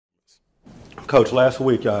Coach, last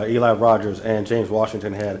week Eli Rogers and James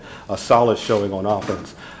Washington had a solid showing on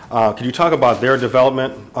offense. Can you talk about their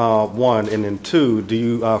development, one, and then two, do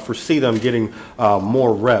you foresee them getting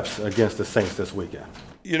more reps against the Saints this weekend?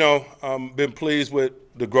 You know, been pleased with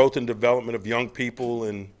the growth and development of young people,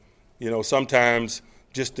 and sometimes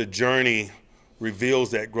just the journey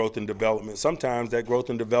reveals that growth and development. Sometimes that growth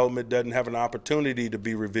and development doesn't have an opportunity to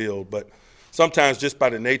be revealed, but sometimes just by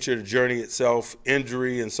the nature of the journey itself,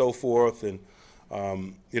 injury and so forth, and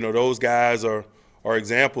those guys are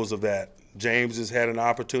examples of that. James has had an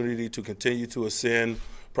opportunity to continue to ascend,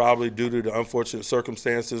 probably due to the unfortunate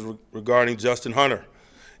circumstances regarding Justin Hunter.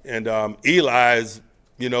 And Eli has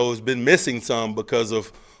been missing some because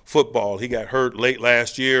of football. He got hurt late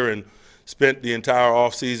last year and spent the entire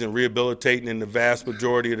offseason rehabilitating in the vast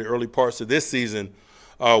majority of the early parts of this season,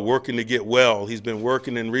 working to get well. He's been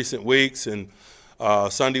working in recent weeks, and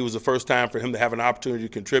Sunday was the first time for him to have an opportunity to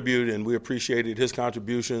contribute, and we appreciated his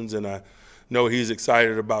contributions, and I know he's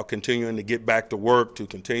excited about continuing to get back to work, to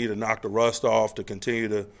continue to knock the rust off, to continue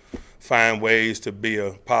to find ways to be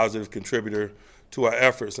a positive contributor to our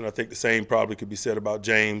efforts. And I think the same probably could be said about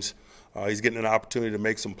James. He's getting an opportunity to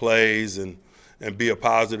make some plays and be a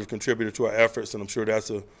positive contributor to our efforts, and I'm sure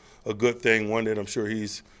that's a good thing, one that I'm sure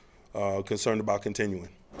he's concerned about continuing.